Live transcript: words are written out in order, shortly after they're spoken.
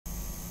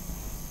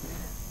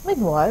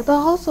Meanwhile, the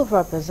House of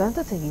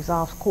Representatives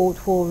have called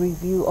for a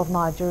review of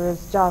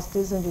Nigeria's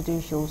justice and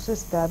judicial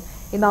system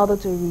in order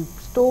to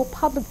restore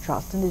public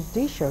trust in the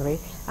judiciary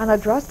and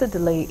address the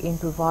delay in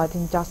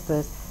providing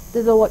justice.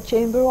 The lower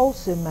chamber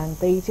also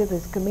mandated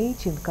its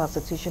Committee on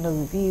Constitutional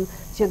Review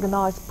to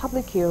organize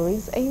public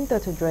hearings aimed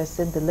at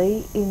addressing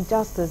delay in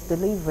justice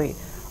delivery.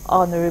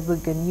 Honorable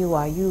Ganiu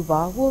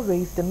Ayuba, who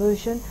raised the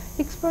motion,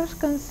 expressed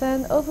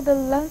concern over the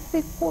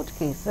lengthy court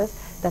cases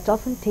that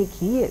often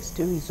take years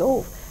to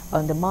resolve,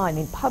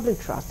 undermining public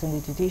trust in the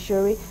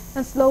judiciary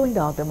and slowing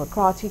down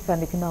democratic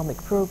and economic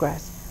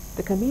progress.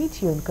 The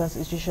Committee on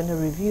Constitutional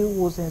Review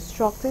was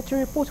instructed to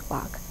report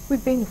back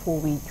within 4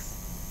 weeks.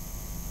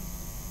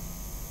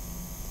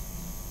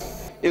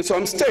 In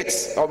some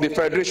states of the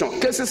Federation,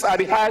 cases at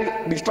the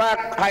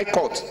High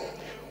Court,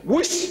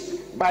 which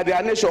by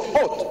their nature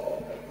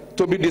ought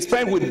to be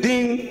dispensed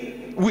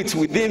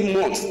within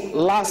months,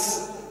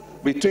 last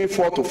between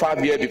 4 to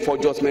 5 years before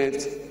judgment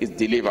is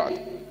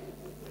delivered.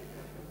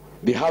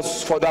 The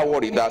House further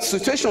worried that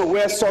situations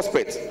where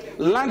suspects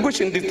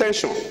languish in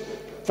detention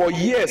for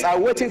years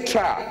awaiting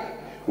trial,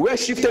 where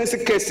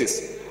chieftaincy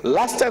cases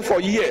lasted for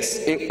years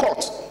in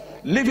court,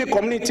 leaving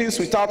communities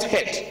without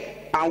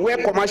head, and where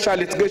commercial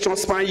litigation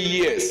span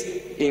years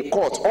in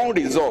court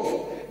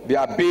unresolved, they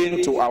are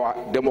bane to our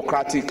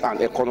democratic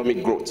and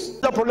economic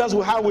growth. The problems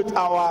we have with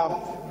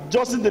our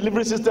justice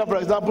delivery system, for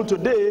example,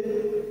 today,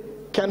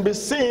 can be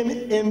seen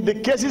in the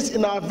cases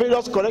in our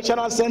various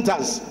correctional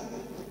centers.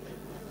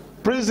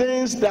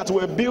 Prisons that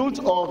were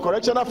built or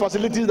correctional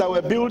facilities that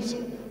were built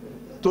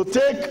to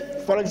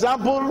take, for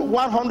example,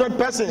 100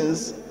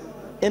 persons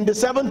in the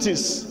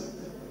 70s,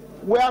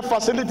 where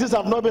facilities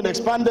have not been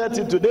expanded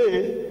till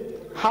today,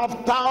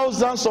 have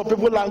thousands of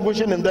people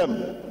languishing in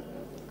them.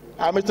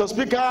 Mr.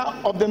 Speaker,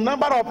 of the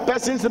number of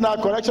persons in our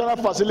correctional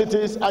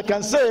facilities, I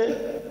can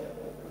say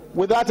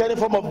without any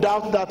form of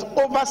doubt that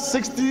over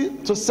 60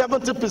 to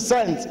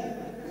 70%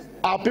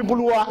 are people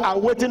who are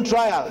awaiting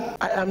trial.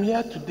 I am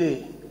here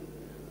today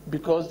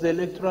because the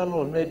electoral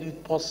law made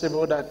it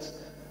possible that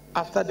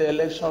after the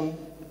election,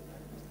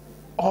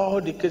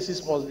 all the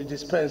cases must be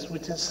dispensed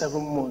within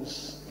 7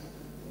 months.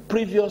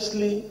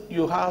 Previously,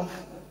 you have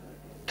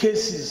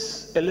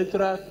cases,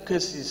 electoral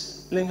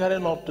cases,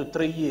 lingering up to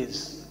 3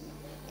 years.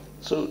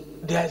 So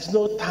there is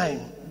no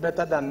time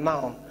better than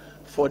now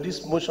for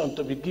this motion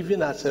to be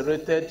given as a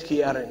rated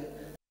hearing.